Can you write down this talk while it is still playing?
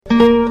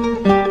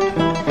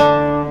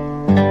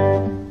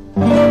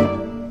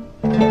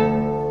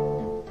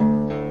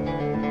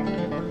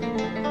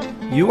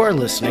You are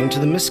listening to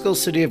the Mystical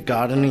City of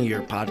God in a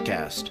Year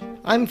podcast.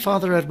 I'm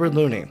Father Edward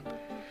Looney,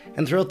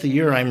 and throughout the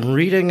year I'm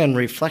reading and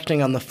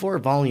reflecting on the 4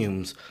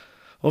 volumes,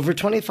 over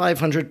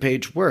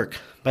 2,500-page work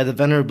by the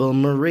Venerable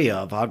Maria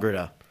of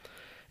Agreda.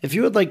 If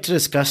you would like to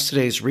discuss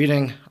today's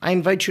reading, I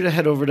invite you to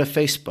head over to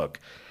Facebook,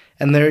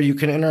 and there you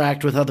can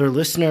interact with other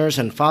listeners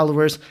and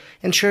followers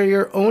and share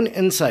your own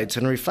insights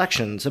and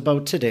reflections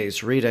about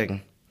today's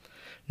reading.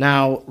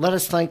 Now, let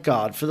us thank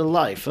God for the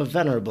life of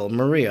Venerable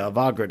Maria of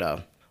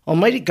Agreda.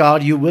 Almighty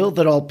God, you will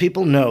that all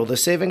people know the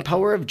saving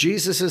power of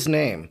Jesus'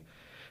 name.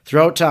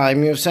 Throughout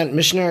time, you have sent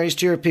missionaries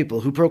to your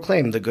people who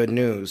proclaim the good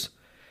news.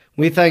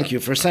 We thank you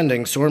for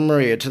sending Sor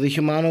Maria to the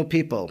Humano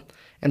people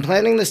and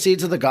planting the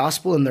seeds of the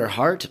gospel in their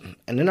heart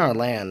and in our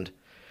land.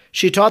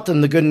 She taught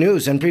them the good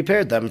news and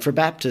prepared them for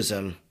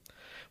baptism.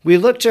 We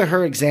look to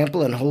her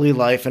example and holy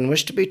life and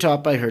wish to be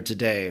taught by her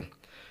today.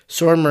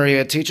 Sor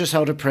Maria, teach us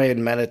how to pray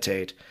and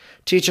meditate.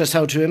 Teach us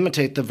how to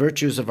imitate the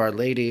virtues of Our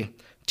Lady.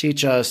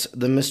 Teach us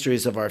the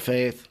mysteries of our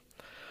faith.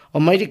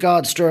 Almighty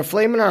God, stir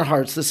aflame in our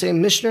hearts the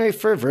same missionary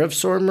fervor of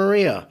Sor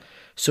Maria,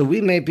 so we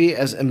may be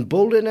as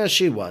emboldened as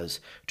she was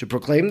to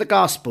proclaim the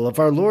gospel of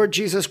our Lord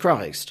Jesus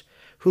Christ,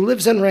 who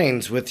lives and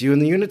reigns with you in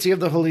the unity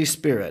of the Holy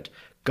Spirit,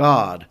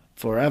 God,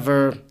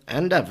 forever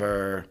and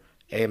ever.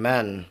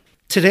 Amen.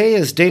 Today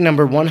is day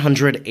number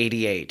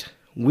 188.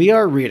 We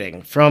are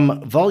reading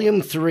from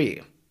Volume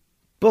 3,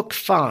 Book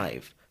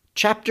 5,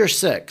 Chapter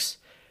 6,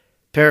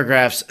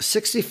 paragraphs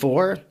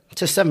 64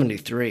 to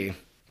 73.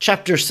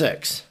 Chapter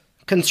 6.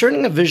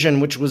 Concerning a vision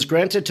which was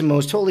granted to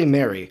Most Holy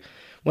Mary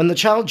when the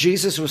child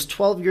Jesus was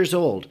 12 years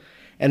old,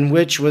 and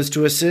which was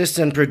to assist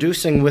in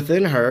producing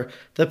within her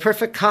the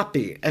perfect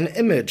copy and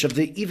image of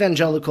the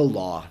evangelical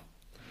law.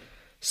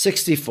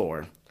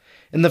 64.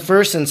 In the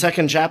first and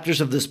second chapters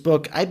of this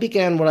book, I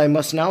began what I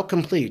must now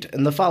complete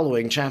in the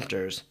following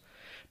chapters.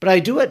 But I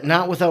do it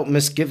not without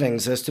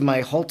misgivings as to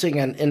my halting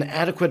and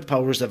inadequate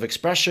powers of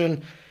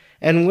expression,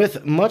 and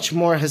with much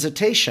more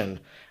hesitation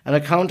on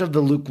account of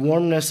the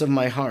lukewarmness of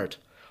my heart,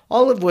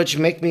 all of which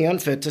make me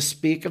unfit to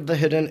speak of the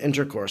hidden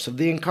intercourse of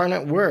the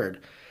incarnate Word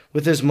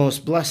with his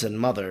most blessed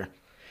Mother.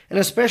 And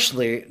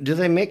especially do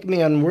they make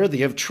me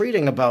unworthy of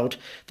treating about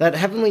that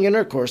heavenly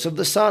intercourse of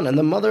the Son and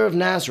the Mother of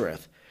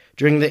Nazareth,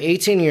 during the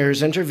 18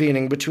 years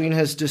intervening between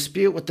his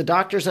dispute with the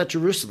doctors at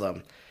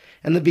Jerusalem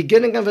and the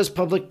beginning of his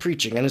public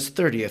preaching in his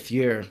 30th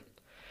year.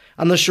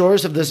 On the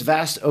shores of this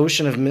vast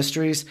ocean of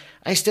mysteries,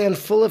 I stand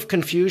full of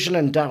confusion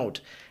and doubt,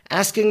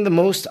 asking the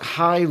Most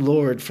High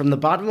Lord from the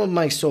bottom of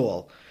my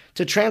soul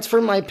to transfer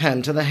my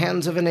pen to the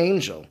hands of an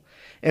angel,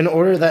 in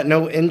order that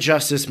no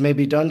injustice may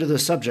be done to the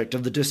subject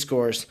of the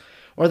discourse,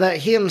 or that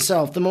he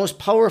himself, the most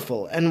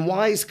powerful and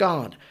wise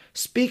God,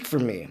 speak for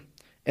me,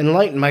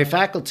 enlighten my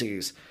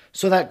faculties,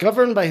 so that,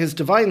 governed by his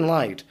divine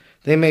light,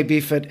 they may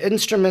be fit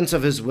instruments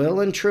of his will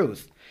and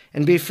truth,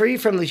 and be free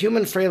from the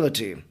human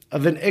frailty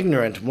of an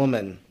ignorant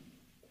woman.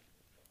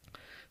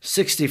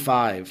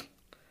 65.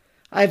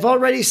 I have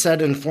already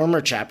said in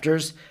former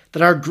chapters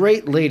that Our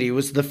Great Lady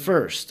was the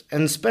first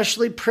and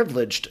specially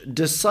privileged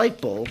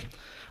disciple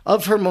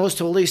of her Most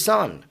Holy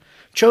Son,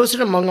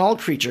 chosen among all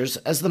creatures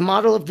as the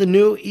model of the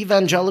new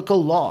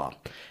evangelical law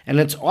and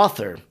its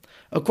author,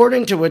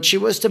 according to which she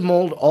was to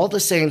mold all the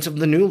saints of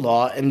the new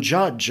law and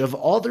judge of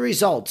all the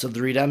results of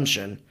the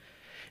redemption.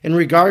 In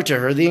regard to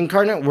her, the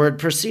incarnate Word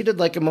proceeded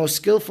like a most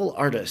skillful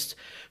artist,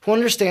 who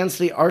understands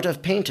the art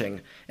of painting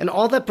and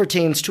all that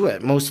pertains to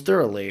it most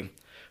thoroughly,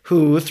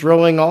 who,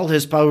 throwing all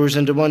his powers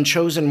into one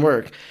chosen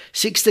work,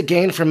 seeks to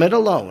gain from it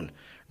alone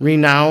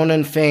renown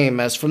and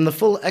fame as from the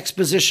full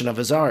exposition of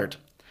his art.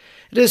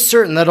 It is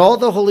certain that all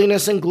the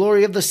holiness and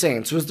glory of the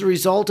saints was the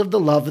result of the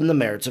love and the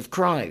merits of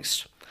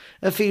Christ.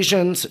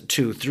 Ephesians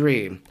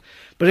 2:3.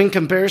 But in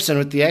comparison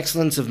with the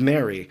excellence of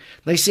Mary,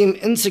 they seem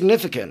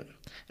insignificant,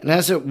 and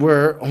as it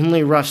were,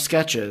 only rough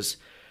sketches.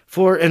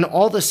 For in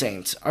all the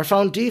saints are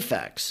found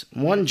defects,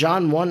 1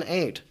 John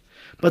 1:8.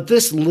 But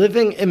this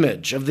living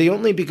image of the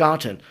only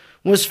begotten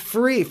was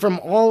free from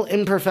all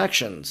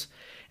imperfections,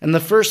 and the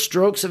first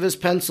strokes of his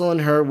pencil in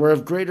her were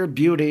of greater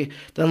beauty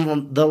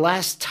than the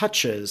last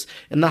touches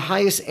in the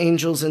highest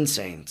angels and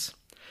saints.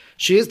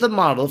 She is the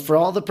model for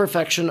all the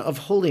perfection of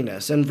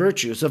holiness and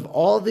virtues of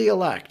all the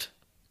elect,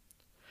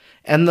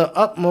 and the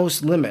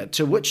utmost limit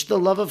to which the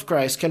love of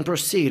Christ can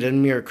proceed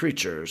in mere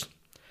creatures.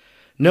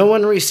 No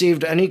one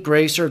received any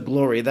grace or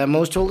glory that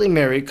Most Holy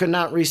Mary could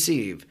not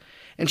receive,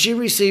 and she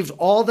received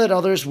all that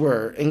others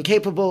were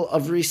incapable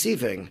of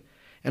receiving,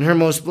 and her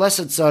most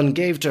blessed Son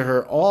gave to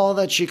her all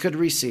that she could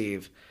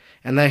receive,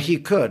 and that he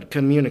could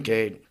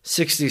communicate.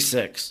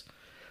 66.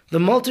 The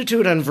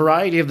multitude and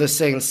variety of the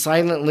saints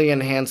silently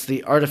enhance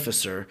the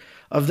artificer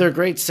of their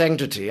great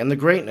sanctity, and the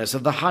greatness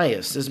of the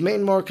highest is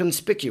made more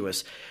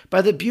conspicuous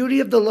by the beauty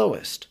of the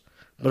lowest.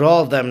 But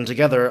all of them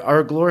together are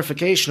a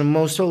glorification of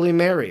Most Holy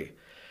Mary.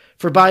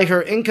 For by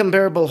her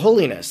incomparable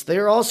holiness they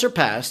are all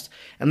surpassed,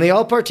 and they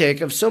all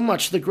partake of so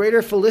much the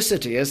greater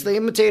felicity as they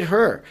imitate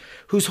her,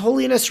 whose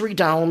holiness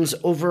redounds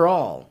over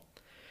all.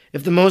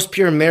 If the most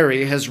pure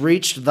Mary has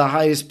reached the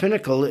highest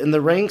pinnacle in the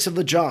ranks of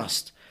the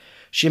just,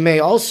 She may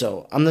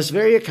also, on this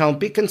very account,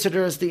 be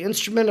considered as the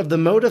instrument of the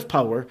motive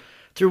power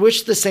through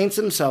which the saints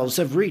themselves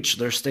have reached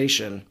their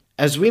station.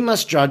 As we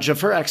must judge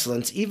of her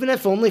excellence, even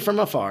if only from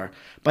afar,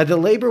 by the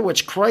labor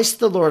which Christ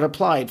the Lord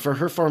applied for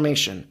her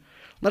formation,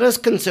 let us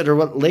consider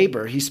what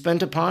labor he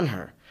spent upon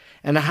her,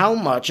 and how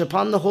much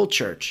upon the whole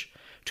church.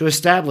 To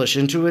establish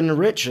and to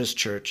enrich his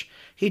church,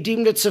 he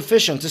deemed it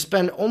sufficient to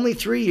spend only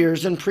 3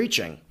 years in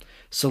preaching,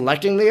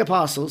 selecting the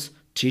apostles,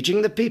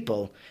 teaching the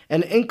people,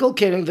 and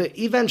inculcating the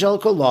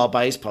evangelical law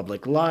by his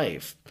public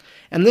life.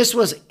 And this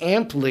was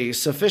amply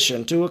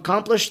sufficient to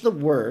accomplish the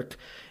work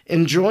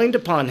enjoined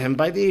upon him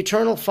by the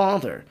Eternal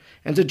Father,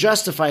 and to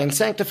justify and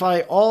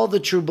sanctify all the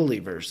true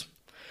believers.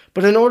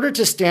 But in order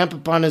to stamp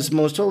upon his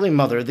most holy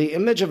mother the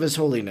image of his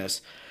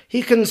holiness,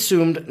 he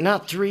consumed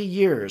not 3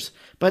 years,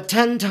 but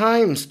 10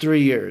 times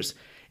 3 years,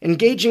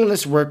 engaging in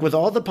this work with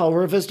all the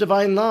power of his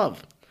divine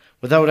love,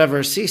 without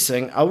ever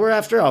ceasing, hour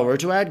after hour,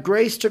 to add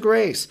grace to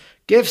grace,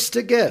 gifts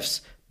to gifts,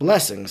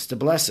 blessings to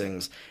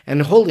blessings,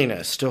 and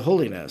holiness to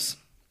holiness.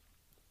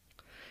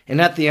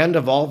 And at the end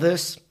of all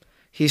this,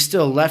 he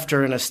still left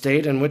her in a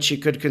state in which he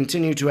could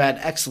continue to add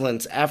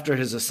excellence after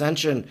his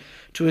ascension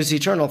to his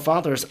eternal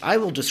Father's, I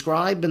will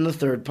describe in the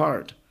third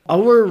part.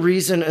 Our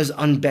reason is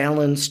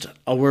unbalanced,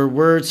 our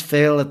words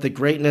fail at the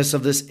greatness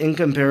of this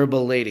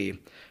incomparable lady,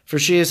 for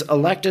she is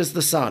elect as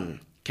the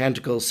sun,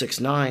 Canticles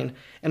 6:9,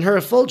 and her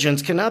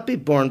effulgence cannot be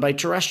borne by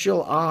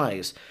terrestrial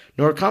eyes,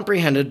 nor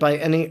comprehended by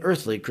any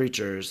earthly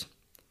creatures.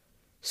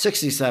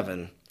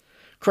 67.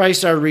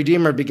 Christ our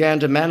Redeemer began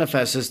to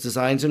manifest his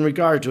designs in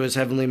regard to his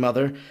heavenly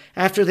mother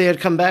after they had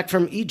come back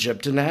from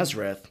Egypt to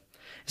Nazareth.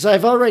 As I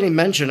have already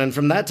mentioned, and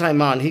from that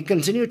time on, he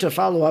continued to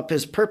follow up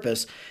his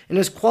purpose in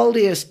his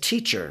quality as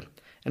teacher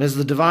and as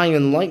the divine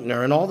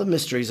enlightener in all the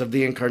mysteries of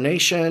the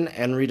incarnation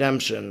and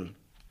redemption.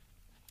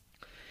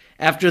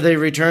 After they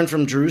returned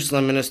from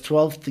Jerusalem in his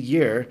 12th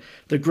year,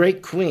 the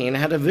great queen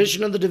had a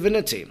vision of the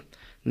divinity,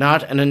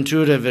 not an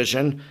intuitive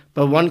vision,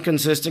 but one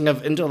consisting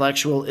of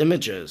intellectual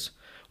images,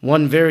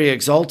 one very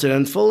exalted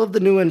and full of the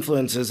new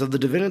influences of the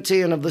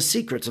divinity and of the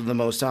secrets of the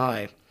Most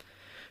High.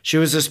 She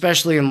was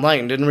especially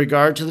enlightened in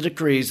regard to the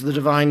decrees of the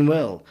divine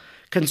will,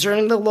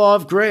 concerning the law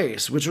of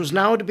grace, which was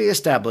now to be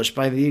established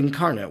by the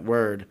incarnate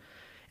Word,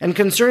 and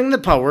concerning the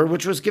power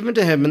which was given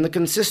to him in the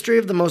consistory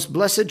of the most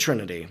blessed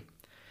Trinity.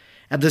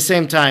 At the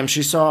same time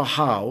she saw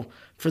how,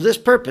 for this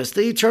purpose,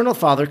 the Eternal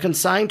Father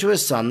consigned to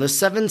his Son the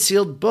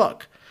 7-sealed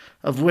book,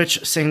 of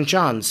which St.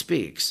 John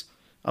speaks,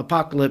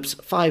 Apocalypse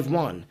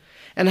 5:1,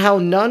 and how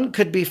none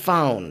could be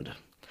found,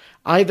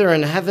 either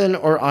in heaven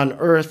or on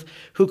earth,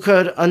 who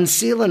could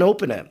unseal and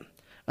open it,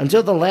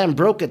 until the Lamb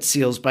broke its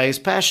seals by his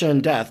passion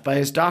and death, by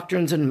his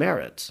doctrines and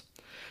merits.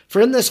 For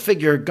in this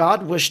figure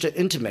God wished to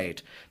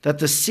intimate that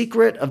the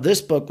secret of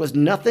this book was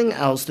nothing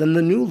else than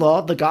the new law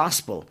of the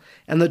gospel,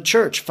 and the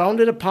church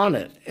founded upon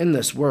it in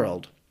this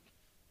world.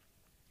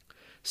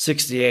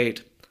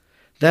 68.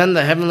 Then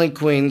the heavenly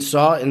queen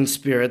saw in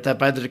spirit that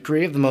by the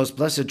decree of the most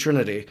blessed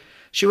Trinity,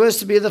 she was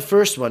to be the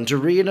first one to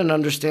read and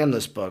understand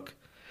this book,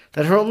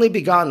 that her only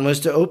begotten was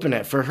to open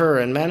it for her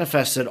and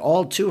manifest it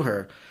all to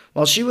her,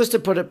 while she was to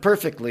put it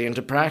perfectly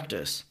into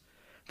practice,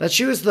 that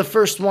she was the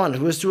first one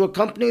who was to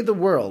accompany the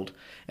world,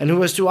 and who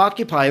was to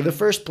occupy the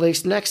first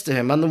place next to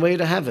him on the way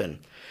to heaven,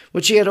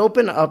 which he had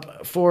opened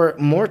up for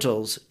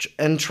mortals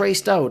and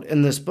traced out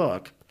in this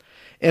book.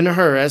 In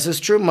her, as his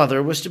true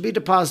mother, was to be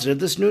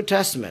deposited this New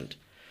Testament.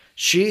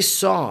 She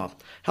saw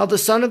how the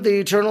Son of the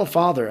Eternal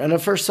Father and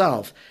of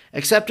herself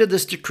accepted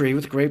this decree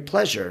with great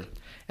pleasure,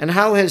 and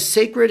how his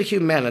sacred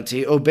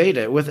humanity obeyed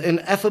it with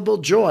ineffable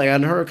joy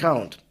on her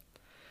account.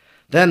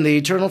 Then the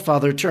Eternal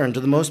Father turned to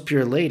the most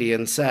pure lady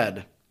and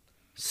said,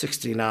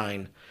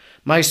 69.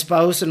 My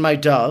spouse and my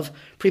dove,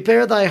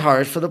 prepare thy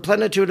heart for the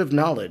plenitude of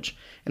knowledge,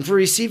 and for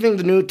receiving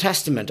the New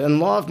Testament and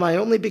law of my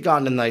only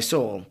begotten in thy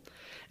soul.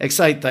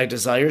 Excite thy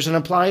desires and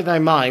apply thy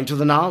mind to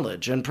the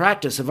knowledge and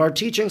practice of our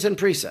teachings and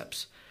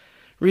precepts.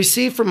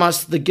 Receive from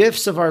us the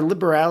gifts of our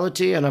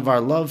liberality and of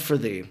our love for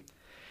thee.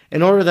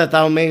 In order that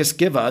thou mayest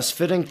give us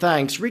fitting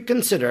thanks,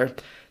 reconsider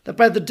that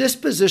by the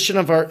disposition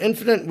of our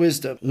infinite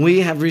wisdom we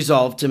have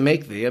resolved to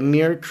make thee a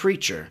mere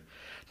creature,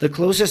 the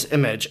closest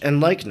image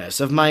and likeness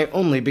of my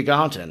only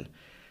begotten,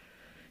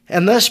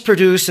 and thus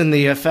produce in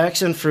thee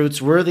effects and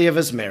fruits worthy of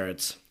his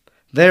merits.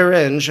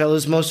 Therein shall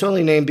his most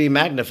holy name be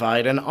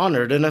magnified and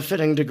honored in a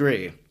fitting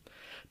degree.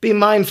 Be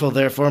mindful,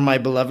 therefore, my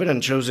beloved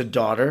and chosen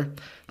daughter,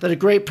 that a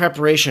great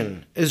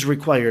preparation is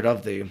required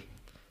of thee.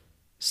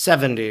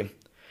 70.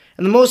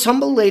 And the most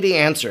humble lady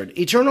answered,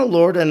 Eternal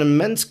Lord and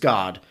immense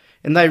God,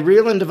 in thy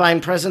real and divine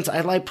presence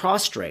I lie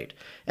prostrate,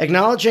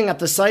 acknowledging at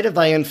the sight of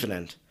thy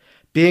infinite.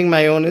 Being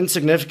my own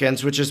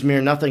insignificance, which is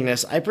mere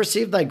nothingness, I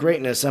perceive thy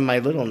greatness and my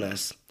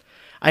littleness.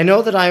 I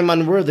know that I am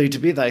unworthy to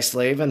be thy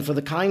slave, and for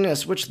the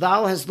kindness which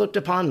thou hast looked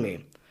upon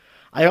me,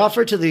 I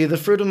offer to thee the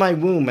fruit of my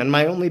womb and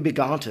my only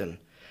begotten,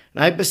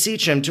 and I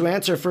beseech him to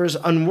answer for his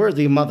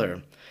unworthy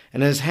mother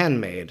and his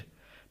handmaid.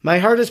 My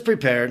heart is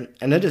prepared,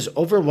 and it is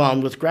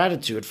overwhelmed with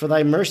gratitude for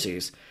thy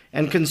mercies,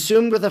 and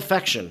consumed with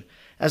affection,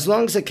 as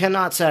long as it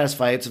cannot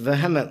satisfy its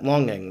vehement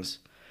longings.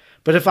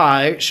 But if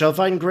I shall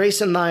find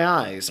grace in thy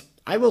eyes,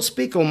 I will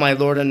speak, O my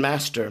Lord and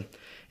Master,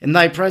 in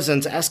thy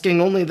presence,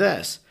 asking only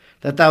this,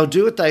 that thou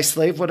do with thy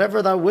slave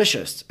whatever thou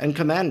wishest and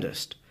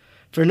commandest.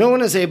 For no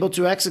one is able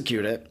to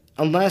execute it,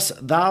 unless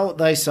thou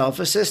thyself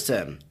assist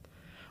him.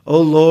 O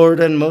Lord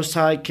and most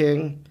high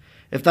King,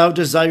 if thou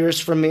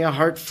desirest from me a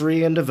heart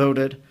free and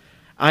devoted,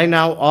 I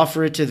now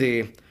offer it to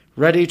thee,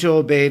 ready to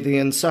obey thee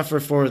and suffer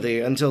for thee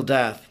until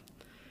death.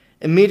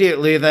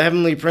 Immediately the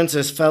heavenly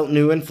princess felt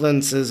new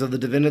influences of the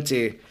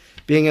divinity,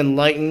 being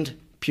enlightened,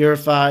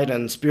 purified,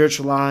 and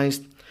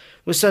spiritualized,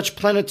 with such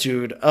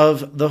plenitude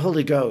of the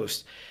Holy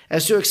Ghost,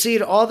 as to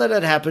exceed all that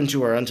had happened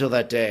to her until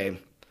that day.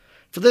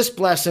 For this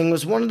blessing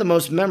was one of the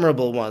most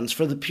memorable ones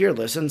for the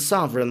peerless and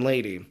sovereign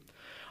lady.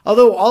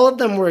 Although all of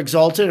them were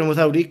exalted and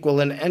without equal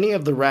in any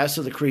of the rest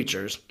of the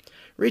creatures,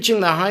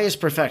 reaching the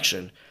highest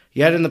perfection,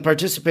 yet in the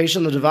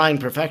participation of the divine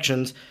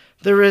perfections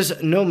there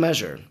is no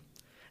measure,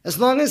 as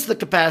long as the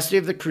capacity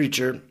of the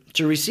creature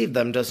to receive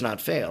them does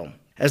not fail.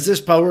 As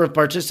this power of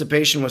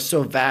participation was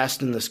so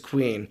vast in this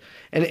queen,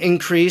 and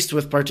increased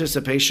with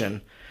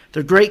participation,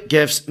 the great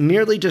gifts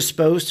merely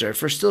disposed her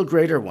for still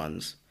greater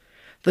ones.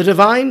 The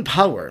divine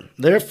power,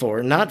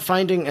 therefore, not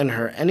finding in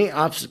her any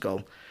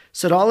obstacle,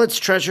 set all its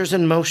treasures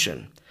in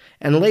motion,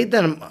 and laid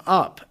them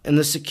up in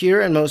the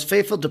secure and most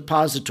faithful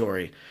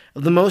depository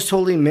of the most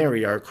holy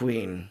Mary, our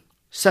Queen.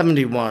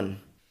 71.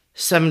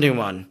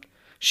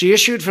 She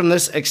issued from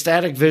this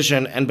ecstatic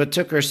vision and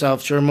betook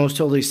herself to her most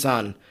holy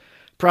Son,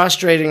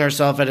 prostrating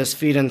herself at his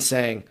feet and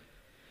saying,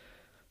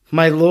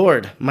 My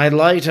Lord, my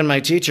light and my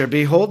teacher,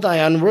 behold thy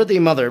unworthy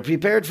mother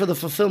prepared for the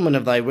fulfillment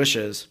of thy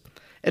wishes.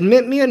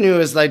 Admit me anew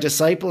as thy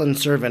disciple and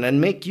servant, and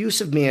make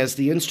use of me as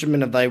the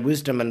instrument of thy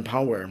wisdom and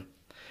power.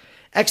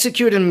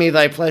 Execute in me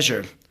thy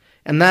pleasure,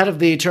 and that of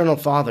the eternal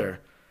Father.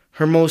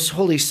 Her most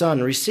holy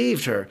Son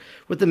received her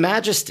with the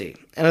majesty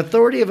and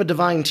authority of a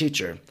divine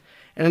teacher,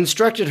 and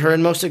instructed her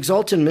in most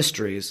exalted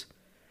mysteries.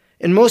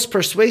 In most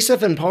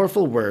persuasive and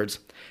powerful words,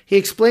 he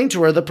explained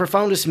to her the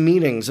profoundest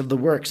meanings of the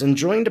works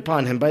enjoined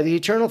upon him by the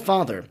eternal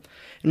Father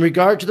in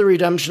regard to the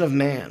redemption of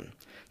man,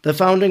 the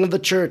founding of the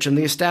Church, and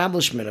the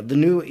establishment of the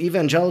new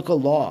evangelical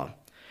law.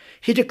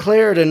 He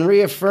declared and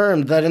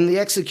reaffirmed that in the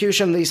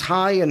execution of these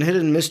high and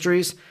hidden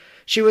mysteries,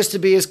 she was to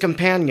be his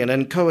companion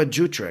and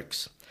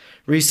coadjutrix,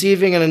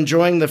 receiving and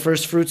enjoying the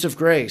first fruits of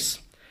grace,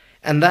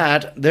 and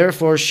that,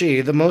 therefore,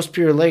 she, the most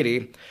pure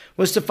lady,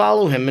 was to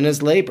follow him in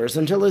his labors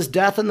until his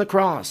death on the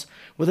cross,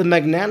 with a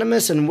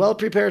magnanimous and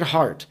well-prepared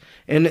heart,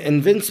 in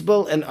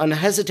invincible and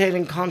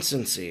unhesitating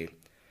constancy.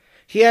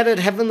 He added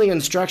heavenly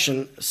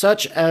instruction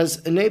such as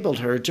enabled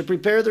her to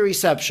prepare the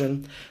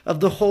reception of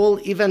the whole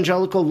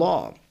evangelical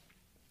law,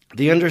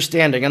 the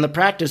understanding and the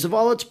practice of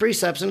all its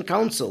precepts and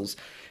counsels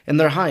in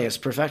their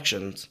highest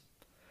perfections.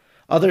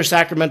 Other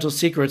sacramental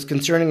secrets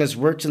concerning his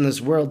works in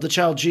this world the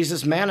child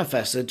Jesus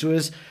manifested to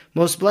his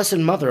most blessed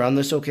mother on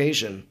this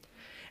occasion,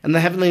 and the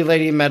heavenly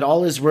lady met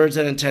all his words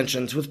and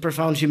intentions with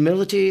profound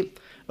humility,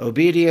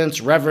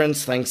 obedience,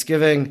 reverence,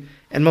 thanksgiving,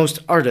 and most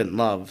ardent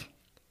love.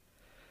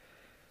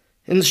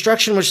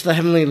 Instruction which the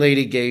heavenly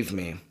lady gave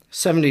me.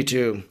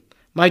 72.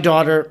 My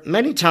daughter,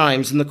 many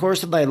times in the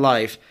course of thy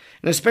life,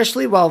 and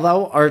especially while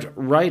thou art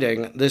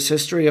writing this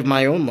history of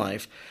my own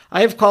life,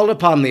 I have called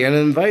upon thee and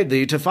invited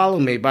thee to follow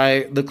me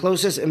by the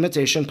closest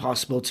imitation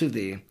possible to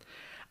thee.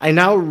 I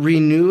now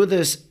renew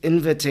this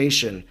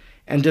invitation,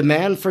 and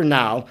demand for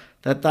now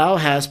that thou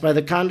hast, by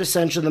the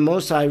condescension of the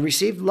Most High,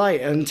 received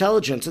light and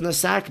intelligence in the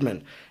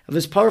sacrament of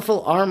his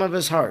powerful arm of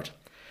his heart,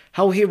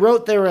 how he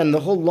wrote therein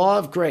the whole law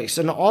of grace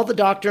and all the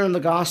doctrine of the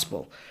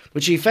gospel,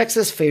 which effects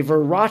this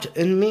favor wrought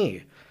in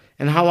me,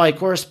 and how I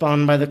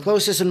correspond by the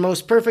closest and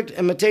most perfect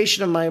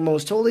imitation of my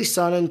most holy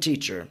Son and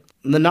teacher.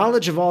 The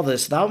knowledge of all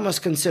this thou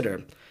must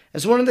consider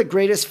as one of the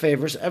greatest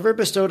favors ever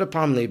bestowed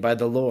upon thee by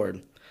the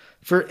Lord.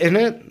 For in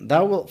it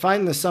thou wilt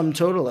find the sum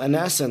total and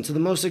essence of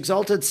the most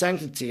exalted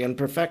sanctity and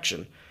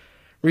perfection,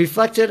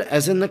 reflected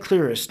as in the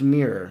clearest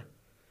mirror.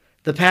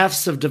 The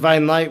paths of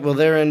divine light will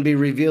therein be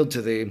revealed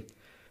to thee,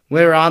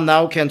 whereon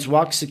thou canst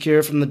walk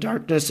secure from the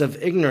darkness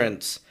of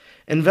ignorance,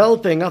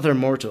 enveloping other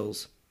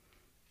mortals.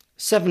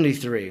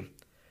 73.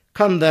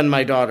 Come then,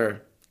 my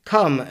daughter,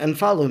 come and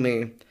follow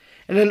me,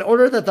 and in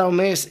order that thou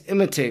mayest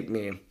imitate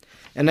me,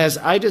 and as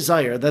I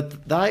desire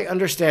that thy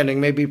understanding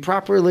may be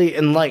properly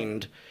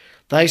enlightened,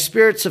 thy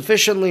spirit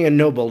sufficiently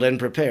ennobled and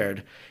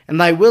prepared, and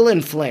thy will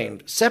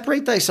inflamed,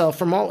 separate thyself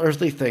from all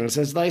earthly things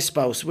as thy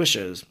spouse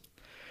wishes.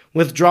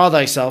 Withdraw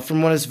thyself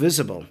from what is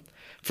visible.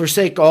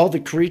 Forsake all the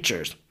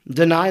creatures.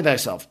 Deny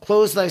thyself.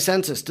 Close thy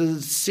senses to the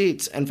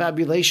deceits and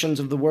fabulations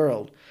of the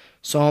world.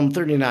 Psalm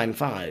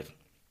 39:5.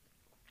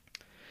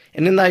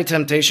 And in thy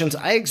temptations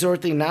I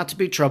exhort thee not to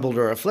be troubled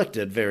or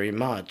afflicted very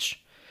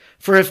much.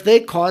 For if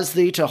they cause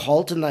thee to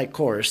halt in thy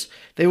course,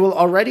 they will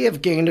already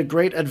have gained a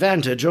great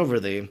advantage over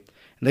thee.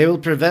 They will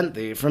prevent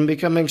thee from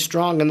becoming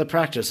strong in the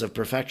practice of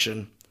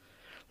perfection.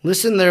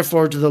 Listen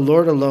therefore to the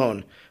Lord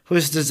alone, who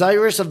is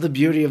desirous of the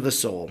beauty of the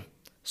soul.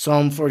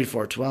 Psalm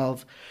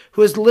 44:12,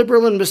 who is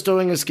liberal in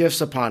bestowing his gifts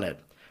upon it,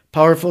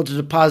 powerful to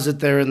deposit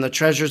therein the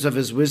treasures of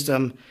his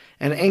wisdom,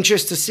 and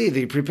anxious to see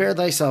thee prepare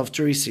thyself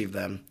to receive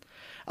them.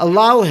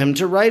 Allow him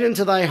to write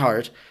into thy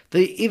heart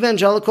the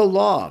evangelical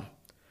law.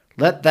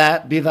 Let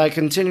that be thy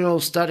continual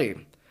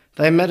study,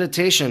 thy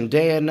meditation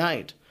day and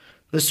night,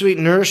 the sweet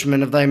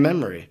nourishment of thy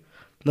memory,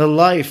 the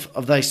life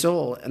of thy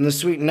soul, and the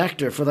sweet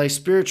nectar for thy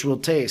spiritual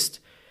taste.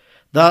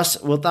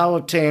 Thus wilt thou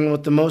obtain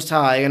what the Most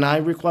High and I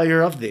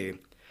require of thee,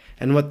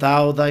 and what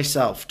thou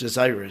thyself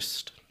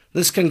desirest.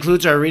 This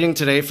concludes our reading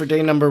today for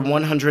day number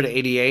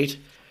 188.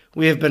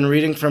 We have been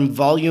reading from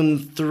Volume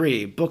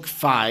 3, Book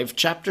 5,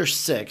 Chapter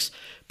 6,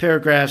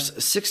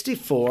 paragraphs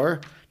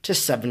 64 to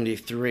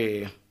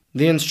 73.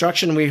 The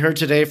instruction we heard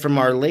today from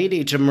Our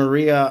Lady to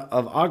Maria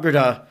of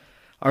Agreda,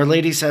 Our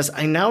Lady says,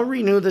 I now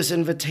renew this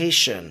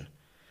invitation,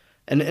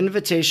 an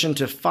invitation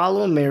to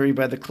follow Mary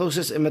by the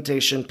closest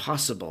imitation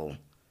possible.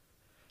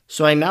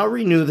 So I now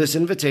renew this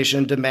invitation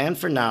and demand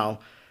for now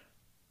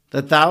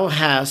that thou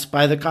hast,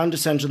 by the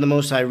condescension of the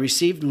Most High,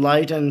 received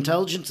light and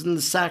intelligence in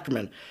the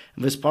sacrament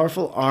of his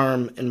powerful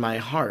arm in my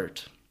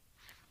heart,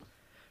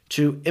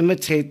 to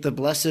imitate the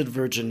Blessed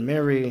Virgin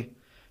Mary,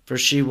 for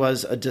she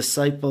was a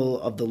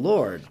disciple of the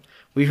Lord.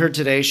 We heard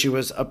today she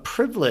was a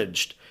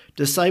privileged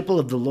disciple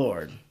of the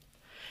Lord.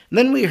 And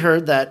then we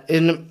heard that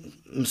in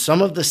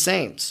some of the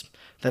saints,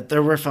 that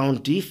there were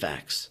found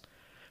defects.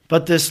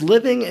 But this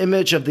living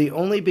image of the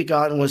only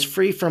begotten was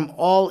free from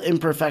all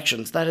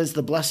imperfections, that is,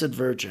 the Blessed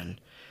Virgin.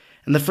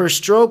 And the first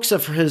strokes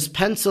of his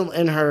pencil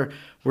in her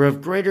were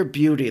of greater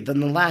beauty than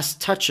the last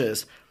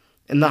touches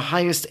in the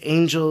highest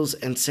angels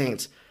and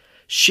saints.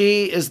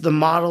 She is the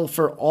model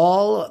for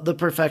all the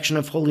perfection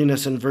of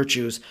holiness and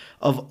virtues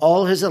of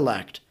all his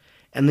elect,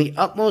 and the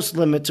utmost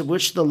limit to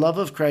which the love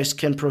of Christ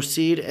can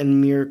proceed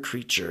in mere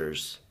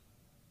creatures.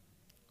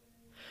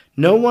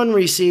 No one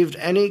received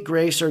any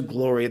grace or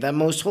glory that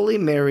Most Holy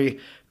Mary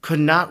could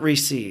not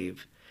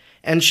receive,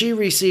 and she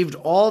received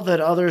all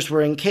that others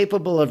were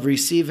incapable of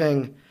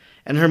receiving,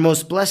 and her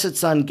most blessed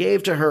Son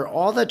gave to her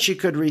all that she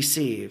could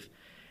receive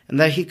and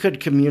that he could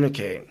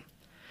communicate.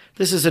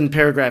 This is in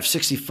paragraph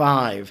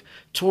 65,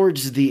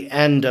 towards the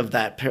end of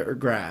that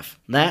paragraph.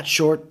 That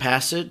short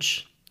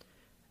passage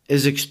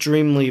is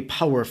extremely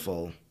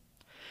powerful,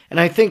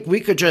 and I think we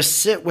could just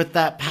sit with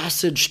that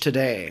passage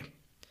today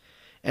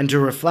and to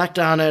reflect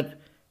on it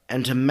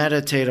and to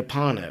meditate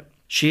upon it.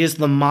 She is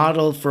the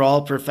model for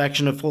all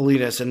perfection of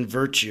holiness and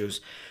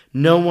virtues.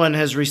 No one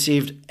has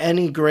received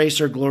any grace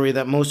or glory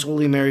that Most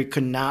Holy Mary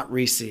could not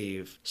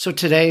receive. So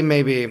today,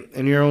 maybe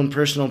in your own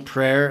personal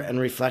prayer and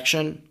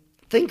reflection,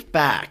 think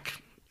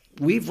back.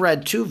 We've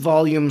read 2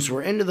 volumes.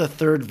 We're into the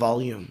 3rd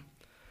volume.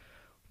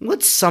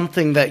 What's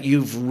something that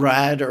you've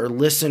read or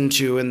listened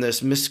to in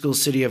this mystical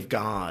city of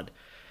God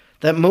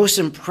that most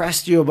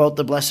impressed you about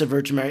the Blessed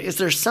Virgin Mary? Is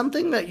there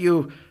something that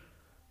you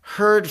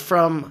heard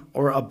from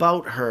or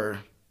about her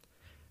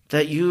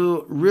that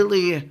you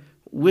really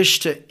wish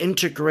to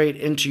integrate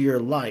into your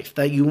life,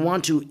 that you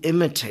want to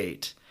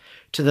imitate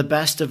to the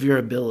best of your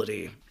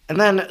ability? And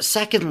then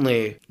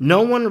secondly,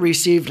 no one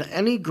received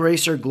any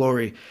grace or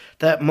glory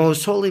that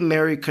Most Holy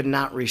Mary could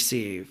not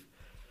receive.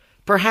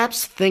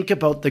 Perhaps think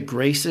about the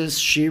graces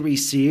she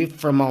received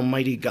from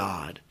Almighty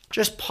God.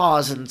 Just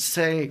pause and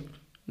say,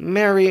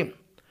 Mary,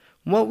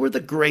 what were the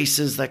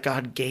graces that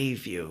God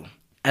gave you?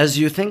 As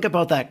you think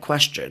about that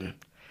question,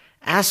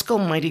 ask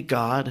Almighty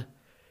God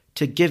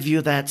to give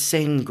you that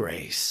same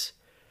grace,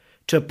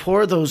 to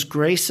pour those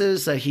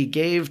graces that he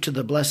gave to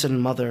the Blessed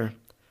Mother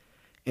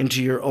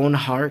into your own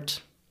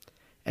heart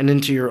and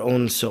into your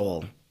own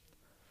soul.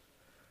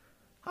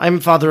 I'm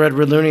Father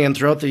Edward Looney, and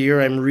throughout the year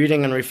I'm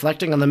reading and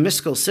reflecting on the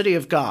mystical city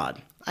of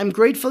God. I'm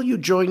grateful you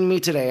joined me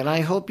today, and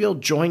I hope you'll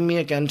join me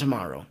again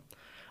tomorrow.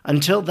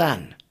 Until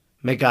then,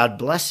 may God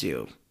bless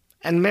you,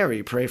 and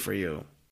Mary pray for you.